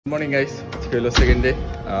Good morning guys, আজকে হলো second day.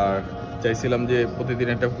 আর চাইছিলাম যে প্রতিদিন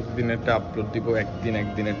একটা আপলোড দিব,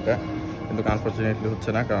 একদিন একটা, কিন্তু আনফর্চুনেটলি হচ্ছে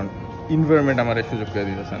না, কারণ এনভায়রনমেন্ট আমার এই সুযোগ করে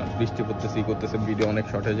দিতেছে না। বৃষ্টি পড়তেছে, করতেছে, ভিডিও অনেক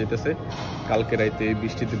শর্ট হয়ে যেতেছে। কালকে রাইতে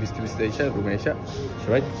বৃষ্টিতে ভিজতে এসে রুমে এসে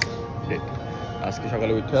সবাই ডেট। আজকে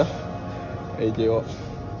সকালে উঠা এই যে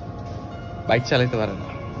বাইক চালাইতে পারে না,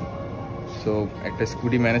 সো একটা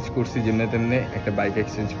স্কুটি ম্যানেজ করছি যেমনি তেমনি, একটা বাইক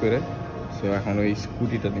এক্সচেঞ্জ করে। সো এখন ওই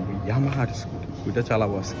স্কুটিটা নিব, ইয়ামাহার স্কুটি, ওইটা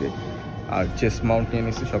চালাবো আজকে। আর চেস্ট মাউন্ট নিয়ে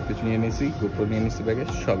নিয়েছি, সব কিছু নিয়ে নিয়েছি, গোপ্রো নিয়ে নিয়েছি ব্যাগে,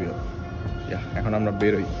 সবই হবে। এখন আমরা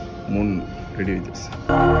বেরোই, মন রেডি হইতেছে।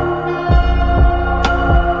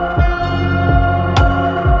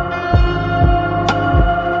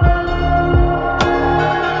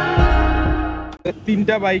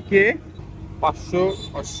 3টা বাইকে 500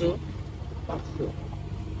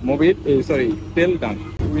 মোবিল, সরি তেল দাম,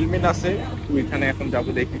 উইলমিন আছে। ওইখানে এখন যাবো,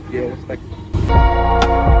 দেখি কি অবস্থা।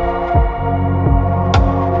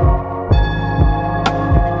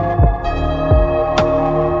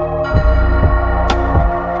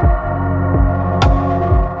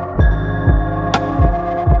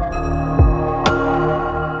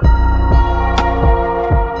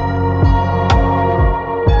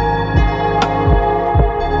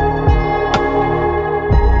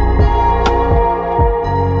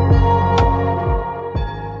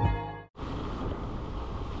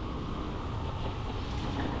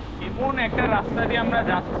 এমন একটা রাস্তা দিয়ে আমরা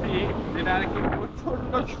যাচ্ছি যেটা আর কি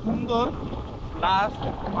প্রচন্ড সুন্দর, প্লাস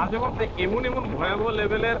মাঝে মধ্যে এমন ভয়াবহ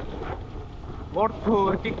লেভেলের অর্থ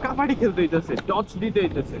আর কি, কাবাডি খেলতে হইতেছে, টচ দিতে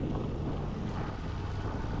হইতেছে,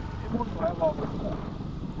 এমন ভয়াবহ অবস্থা।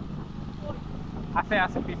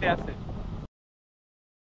 আছে পিঠে আছে।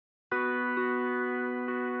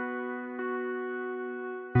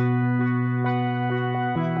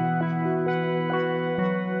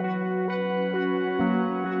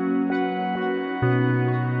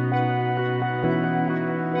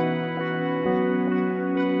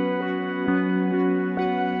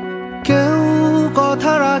 কেউ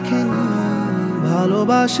কথা রাখেনি,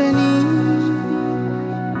 ভালোবাসেনি,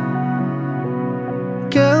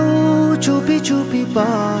 কেউ চুপি চুপি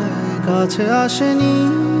পায় কাছে আসেনি,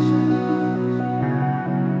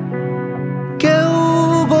 কেউ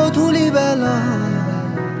গধূলি বেলা।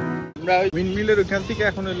 আমরা উইন্ডমিলের ওইখান থেকে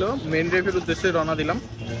এখন হলো মেন ড্রাইভের উদ্দেশ্যে রওনা দিলাম।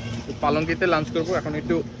 পালঙ্কিতে লাঞ্চ করবো। এখন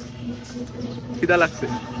একটু খিদা লাগছে,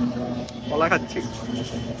 কলা খাচ্ছি।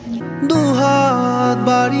 দুহাত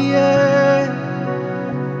বাড়িয়ে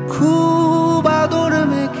খুব আদর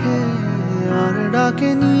মেখে আর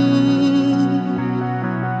ডাকেনি।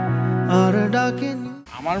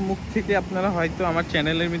 আমার মুখ থেকে আপনারা হয়তো আমার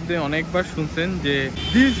চ্যানেলের মধ্যে অনেকবার শুনছেন যে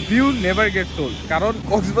this view never Gates old, কারণ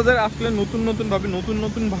কক্সবাজার আসলে নতুন ভাবে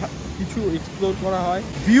নতুন কিছু এক্সপ্লোর করা হয়।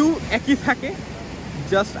 ভিউ একই থাকে,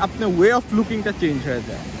 জাস্ট আপনার ওয়ে অফ লুকিংটা চেঞ্জ হয়ে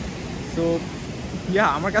যায়। সো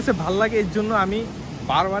আমার কাছে ভাল লাগে, এর জন্য আমি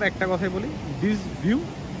বারবার একটা কথাই বলি, this view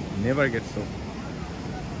never Gates old.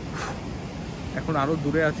 এখন আরও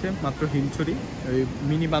দূরে আছে মাত্র হিমছড়ি, ওই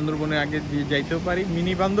মিনি বান্দরবনের আগে দিয়ে যাইতেও পারি।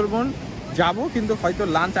 মিনি বান্দরবন যাব, কিন্তু হয়তো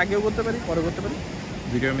লাঞ্চ আগেও করতে পারি, পরে করতে পারি,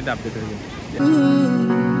 ভিডিওর মধ্যে আপডেট হয়ে যাবে।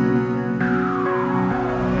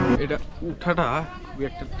 এটা উঠাটা খুবই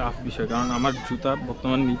একটা টাফ বিষয়, কারণ আমার জুতা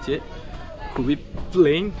বর্তমান নিচে খুবই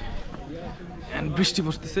প্লেন অ্যান্ড বৃষ্টি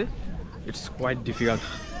পড়তেছে। It's quite difficult.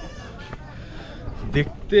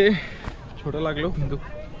 দেখতে ছোট লাগলো, কিন্তু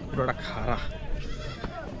পুরোটা খারাপ।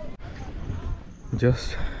 জাস্ট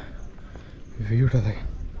ভিউটা দেখেন,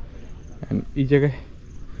 অ্যান্ড এই জায়গায়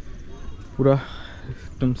পুরা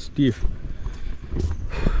একদম স্টিফ।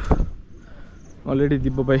 অলরেডি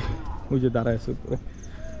দিব্য ভাই ওই যে দাঁড়ায় আছে উপরে।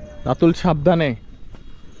 রাতুল সাবধানে।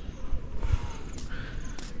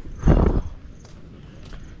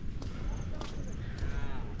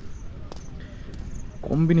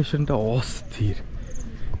 কম্বিনেশনটা অস্থির।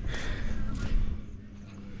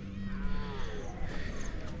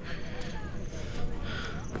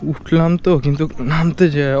 উঠলাম তো, কিন্তু নামতে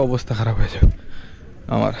যে অবস্থা খারাপ হয়ে যাবে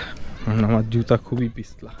আমার, কারণ আমার জুতা খুবই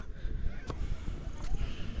পিছলা।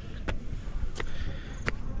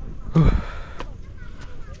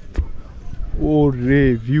 ও রে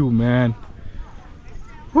ভিউ ম্যান,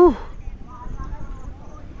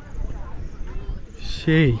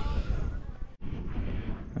 সেই।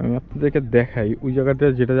 আমি আপনাদেরকে দেখাই ওই জায়গাটা,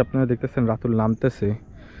 যেটা আপনারা দেখতেছেন রাতুল নামতেছে,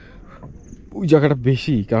 ওই জায়গাটা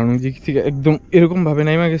বেশি, কারণ ওই দিক থেকে একদম এরকম ভাবে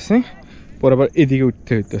নামা গেছে, পরে আবার এদিকে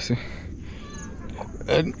উঠতে হইতেছে।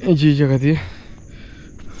 এই যে জায়গা দিয়ে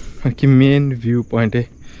আর কি মেন ভিউ পয়েন্টে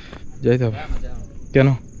যাইতে হবে। কেন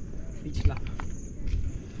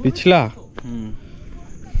পিছলা?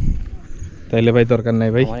 তাইলে ভাই দরকার নাই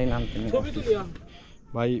ভাই,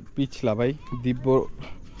 ভাই পিছলা ভাই। দিব্য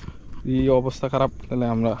এই অবস্থা খারাপ, তাহলে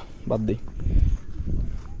আমরা বাদ দিই।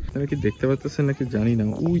 তাহলে কি দেখতে পাচ্ছেন নাকি জানি না,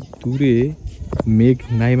 ওই দূরে মেঘ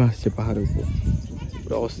নাইমা আসছে পাহাড়ের উপর,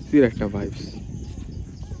 পুরো অস্থির একটা ভাইবস।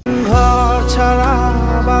 ঘর ছাড়া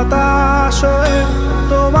বাতাস হয়ে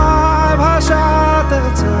তোমায় ভাসাতে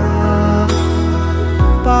চাই,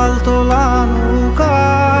 পালতোলা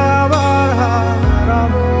নৌকায় আবার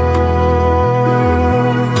হারাবো।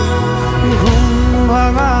 ঘুম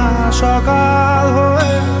ভাঙা সকাল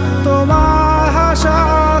হয়ে তোমায়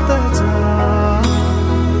হাসাতে চাই,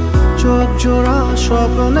 চোখ জোড়া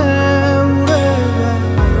স্বপ্নে উড়ে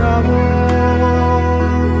বেড়াবো।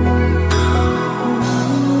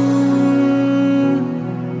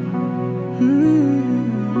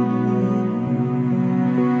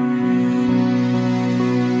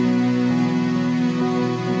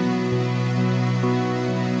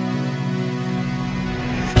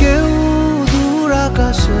 কেউ দূর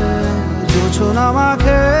আকাশে জোছনা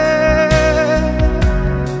মাখে,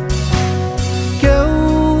 কেউ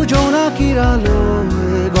জোনাকির আলোয়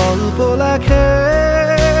গল্প লেখে,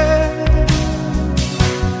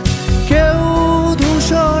 কেউ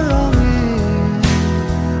ধূসর রঙে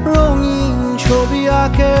রঙিন ছবি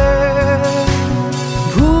আঁকে,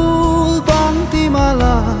 ভুল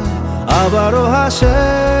পংক্তিমালায় আবারও হাসে।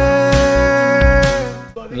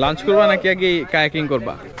 লাঞ্চ করবা নাকি আগে কায়াকিং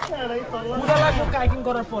করবা?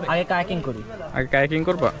 আগে কায়াকিং করি। আগে কায়াকিং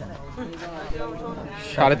করবা?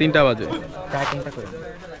 3:30 বাজে কায়াকিংটা করি।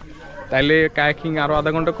 তাইলে কায়াকিং আরো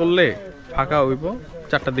আধা ঘন্টা করলে ফাঁকা হইব,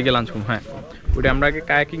 4টার দিকে লাঞ্চ করব। হ্যাঁ, ওইটা আমরা আগে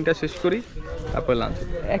কায়াকিংটা শেষ করি, তারপর লাঞ্চ।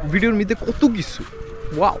 এক ভিডিওর মধ্যে কত কিছু,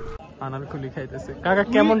 ওয়াও। আনারকুলি খাইতেছে। কাকা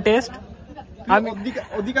কেমন টেস্ট? আমি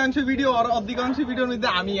অধিকাংশ ভিডিও আর অধিকাংশ ভিডিওর মধ্যে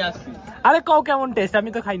আমি আছি। আরে কও কেমন টেস্ট, আমি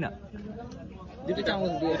তো খাই না। এটা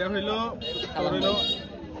হইলো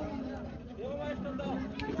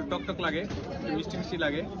একটু টকটক লাগে, একটু মিষ্টি মিষ্টি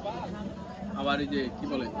লাগে, আবার এই যে কি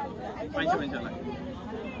বলে পাইসা পাইসা লাগে।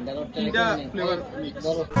 তিনটা ফ্লেভার মিক্স।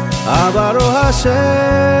 আবারও হাসে,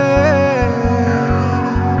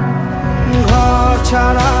 ঘর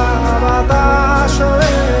ছাড়া বাতাস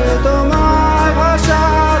হয়ে তোমায়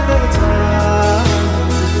ভাসাতে চাই,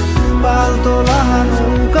 পালতোলা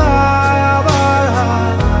নৌকায় আবার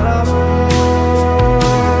হারাবো।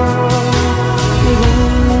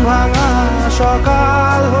 ঘুম ভাঙা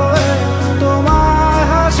সকাল হয়ে তোমায়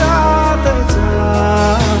হাসাতে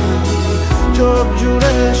চাই, চোখ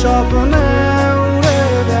জুড়ে স্বপ্নে উড়ে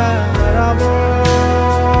বেড়াবো।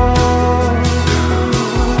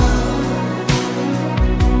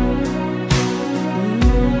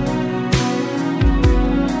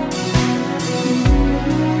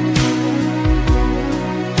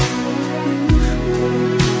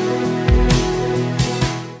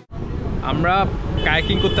 আমরা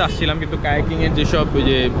কায়াকিং করতে আসছিলাম, কিন্তু কায়াকিং এর যেসব ওই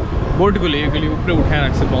যে বোর্ডগুলি এগুলি উপরে উঠে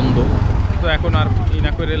রাখছে বন্ধ, তো এখন আর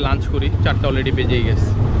না করে লাঞ্চ করি, 4টা অলরেডি বেজেই গেছে।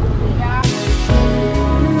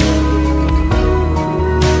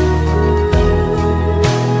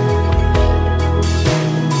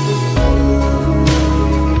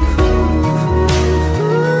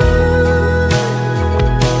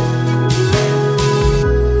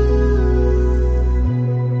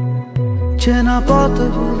 চেনা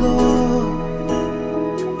পথগুলো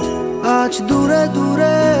আজ দূরে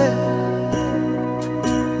দূরে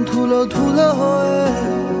ধুলো ধুলো হয়ে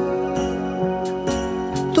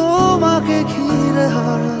তোমাকে ঘিরে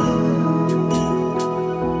হারালো।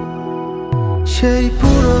 সেই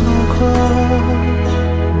পুরনো ঘর,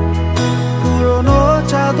 পুরনো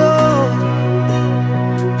চাদর,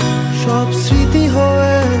 সব স্মৃতি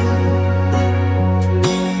হয়ে।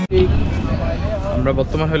 আমরা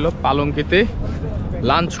বর্তমান হলো পালঙ্কিতে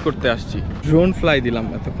লাঞ্চ করতে আসছি। ড্রোন ফ্লাই দিলাম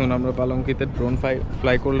এতক্ষণ, আমরা পালঙ্কিতে ড্রোন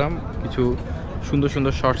ফ্লাই করলাম, কিছু সুন্দর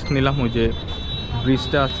সুন্দর শর্টস নিলাম। ওই যে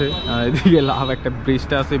ব্রিজটা আছে, এদিকে লাভ একটা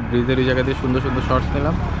ব্রিজটা আছে, ব্রিজের ওই জায়গা দিয়ে সুন্দর সুন্দর শর্টস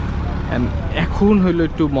নিলাম। অ্যান্ড এখন হইলো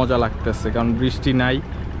একটু মজা লাগতেছে, কারণ বৃষ্টি নাই,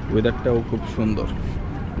 ওয়েদারটাও খুব সুন্দর।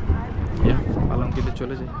 পালঙ্কিতে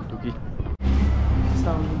চলে যাই, ঢুকি।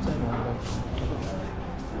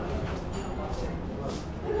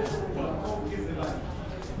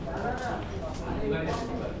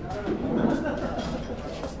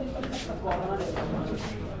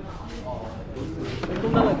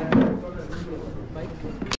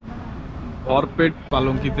 ভরপেট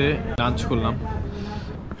পালঙ্কিতে লাঞ্চ করলাম।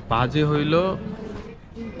 বাজে হইল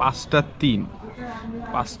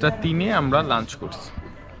 5:03 আমরা লাঞ্চ করছি।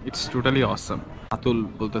 It's totally awesome. আতুল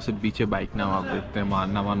বলতেছে বিচে বাইক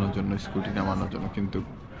নামানোর জন্য, স্কুটি নামানোর জন্য, কিন্তু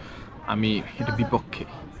আমি এটা বিপক্ষে।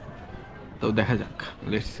 তো দেখা যাক,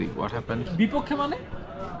 লেটস সি হোয়াট হ্যাপেন্স। বিপক্ষে মানে?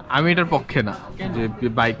 আমি এটার পক্ষে না যে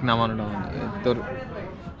বাইক নামানো তোর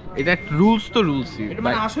এটা একটা রুলস তো রুলসই, এটা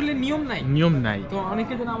মানে আসলে নিয়ম নাই, নিয়ম নাই। তো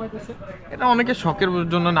অনেকে যে নামাইতেছে, এটা অনেকে শখের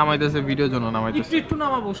জন্য নামাইতেছে, ভিডিওর জন্য নামাইতেছে। একটু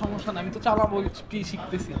নামাবো, সমস্যা নাই, আমি তো চালাবো, কি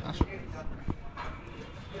শিখতেছি আসলে।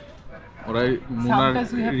 ওরা মুনার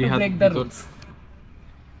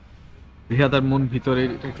রিহাদ আর মন ভিতরে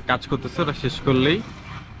কাজ করতেছে, ওরা শেষ করলেই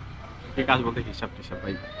কাজ বলতে হিসাব টিসাব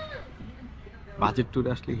ভাই। বাজেট ট্যুরে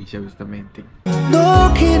আসলে হিসাব ইজ দ্য মেইন থিং।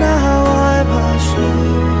 দক্ষিণ হাওয়ায় ভাসো,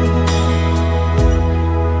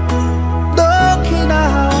 দক্ষিণ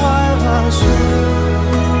হাওয়ায় ভাসো,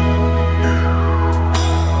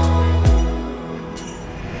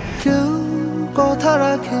 কেউ কথা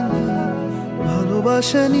রাখেনি,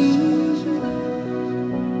 ভালোবাসেনি,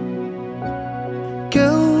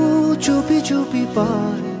 কেউ চুপি চুপি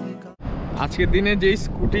পায়। আজকের দিনে যে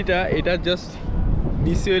স্কুটিটা, এটা জাস্ট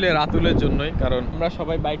ডিসি হইলে রাতুলের জন্যই, কারণ আমরা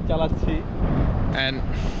সবাই বাইক চালাচ্ছি অ্যান্ড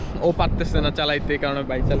ও পারতেছে না চালাইতে, কারণ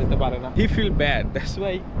বাইক চালাতে পারে না। হি ফিল ব্যাড, দ্যাটস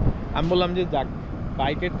ওয়াই আমি বললাম যে যাক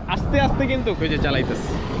বাইকে আস্তে আস্তে কিন্তু ওই যে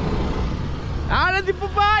চালাইতেছে। আরে দীপু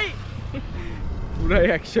ভাই পুরাই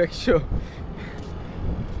 100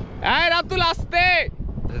 এই রাতুল আসতে।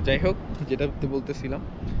 যাই হোক, যেটা বলতেছিলাম,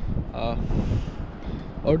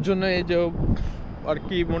 ওর জন্য এই যে আর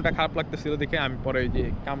কি মনটা খারাপ লাগতেছিল দেখে আমি পরে ওই যে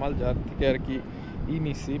কামাল যার থেকে আর কি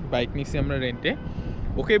নিছি, বাইক নিছি আমরা রেন্টে।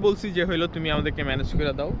 ওকে বলছি যে হইলো তুমি আমাদেরকে ম্যানেজ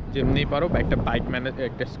করে দাও, যেমনি পারো বাইক ম্যানেজ,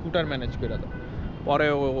 একটা স্কুটার ম্যানেজ করে দাও। পরে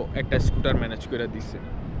ও একটা স্কুটার ম্যানেজ করে দিছে।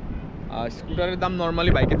 আর স্কুটারের দাম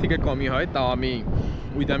নর্মালি বাইকের থেকে কমই হয়, তাও আমি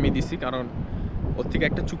ওই দামই দিছি, কারণ ওর থেকে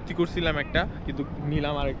একটা চুক্তি করছিলাম একটা, কিন্তু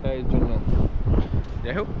নিলাম আর একটা এর জন্য।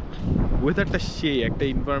 যাই হোক, ওয়েদারটা সেই একটা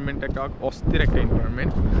এনভায়রনমেন্ট, একটা অস্থির একটা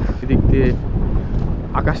এনভায়রনমেন্ট। এদিক দিয়ে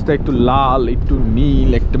আকাশটা একটু লাল, একটু নীল,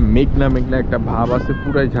 একটা মেঘনা মেঘনা একটা ভাব আছে,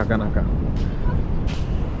 পুরাই ঝাঁকা নাকা।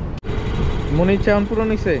 মনে ইচ্ছা এখন পুরো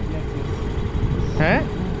নিছে। হ্যাঁ,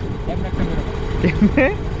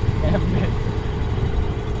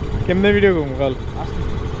 কেমনে ভিডিও করবো কাল?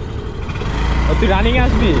 তুই রানিং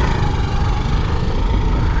আসবি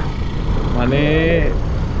মানে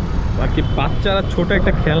বাকি বাচ্চারা ছোট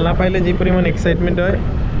একটা খেলনা পাইলে যে পরিমাণ এক্সাইটমেন্ট হয়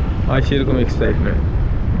সেরকম এক্সাইটমেন্ট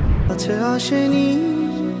কাছে আসেনি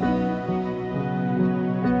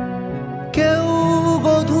কেউ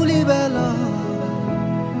গধূলি বেলা,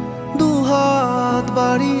 দুহাত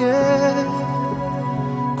বাড়িয়ে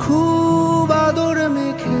খুব আদর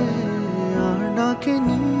মেখে আর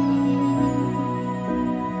ডাকেনি,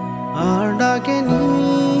 আর ডাকেনি।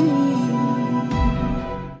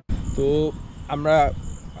 তো আমরা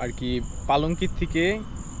আর কি পালঙ্কির থেকে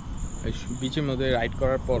বিচের মধ্যে রাইড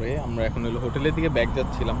করার পরে আমরা এখন হলো হোটেলের দিকে ব্যাক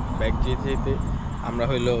যাচ্ছিলাম। ব্যাক যেতে যেতে আমরা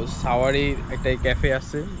হইলো সাওয়ারির একটা ক্যাফে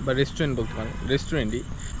আছে বা রেস্টুরেন্ট বলতে পারেন, রেস্টুরেন্টই।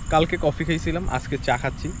 কালকে কফি খাইছিলাম, আজকে চা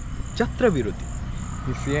খাচ্ছি, যাত্রা বিরতি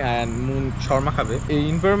দিচ্ছি অ্যান্ড মুন শর্মা খাবে। এই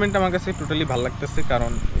এনভায়রনমেন্ট আমার কাছে টোটালি ভালো লাগতেছে,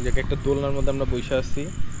 কারণ এই জায়গায় একটা দোলনার মধ্যে আমরা বসে আছি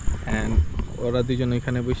অ্যান্ড ওরা দুজন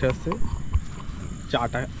এখানে বসে আছে,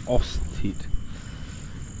 চাটা অস্থির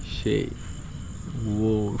সেই।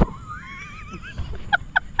 ও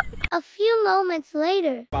A few moments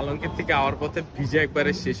later. পালঙ্কের থেকে আওয়ার পথে ভিজে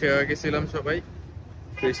একবারে শেষ হয়ে গেছিলাম সবাই,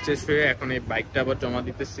 ফ্রেশ ট্রেশ হয়ে এখন এই বাইকটা আবার জমা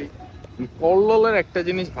দিতেছি। কল্লোলের একটা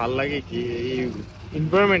জিনিস ভাল লাগে কি, এই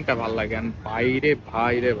এনভায়রনমেন্টটা ভাল লাগে। আর বাইরে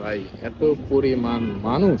ভাই রে ভাই এত পরিমাণ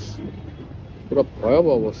মানুষ, পুরো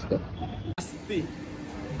ভয়াবহ অবস্থা।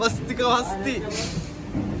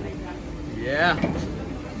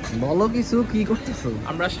 বলো কিছু, কি করতেছো?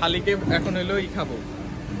 আমরা শালিকে এখন হইলো ই খাবো,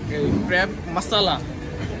 ক্র্যাব মশলা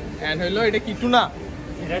এন্ড হইলো এটা কি টুনা,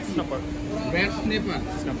 রেড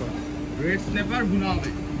স্ন্যাপার ভুনা হবে।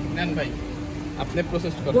 নেন ভাই আপনি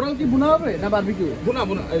প্রসেস করুন। কোরাল কি ভুনা হবে না বারবিকিউ? ভুনা,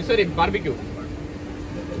 সরি বারবিকিউ।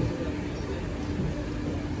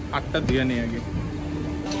 আটটা দিয়ে নিয়ে আগে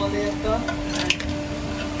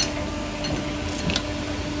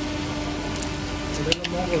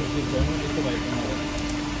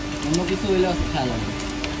অন্য কিছু হইলে খেয়াল হবে।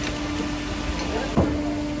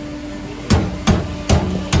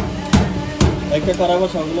 একটা করাবো,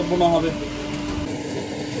 সবগুলো বোনা হবে।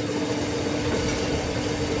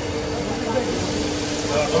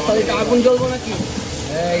 আগুন জ্বলবো নাকি?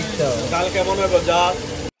 এই তো কাল কেমন হবে যা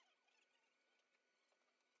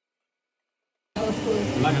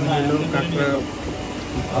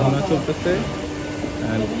চলতেছে।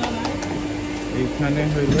 এইখানে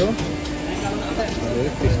হইল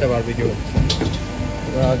চেষ্টা বারবিকিউ হচ্ছে,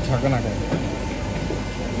 ঝাঁকা না করে।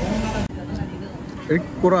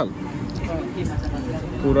 কোরাল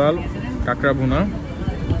কোরাল কাঁকড়া ভুনা,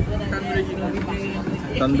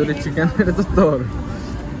 তন্দুরি চিকেন, এটা তো তোর।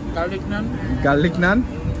 গার্লিক নান,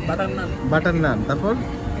 বাটার নান, তারপর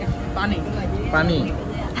পানি,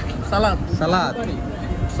 সালাদ,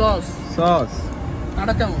 সস,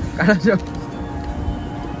 কাটা চামচ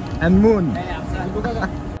and moon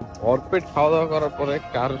ভরপেট খাওয়া দাওয়া করার পরে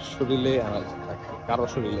কার শরীরে এনার্জি থাকে, কারো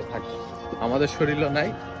শরীরে থাকে, আমাদের শরীরও নাই।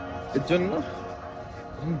 এর জন্য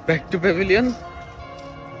ব্যাক টু প্যাভিলিয়ন,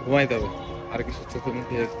 ঘুমাইতে হবে, আর কিছু চোখে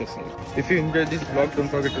মুখে দেখতেছে না। If you enjoyed this vlog,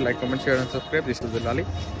 don't forget to like, comment, share and subscribe. This is Lali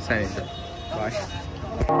signing off.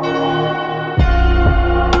 Bye.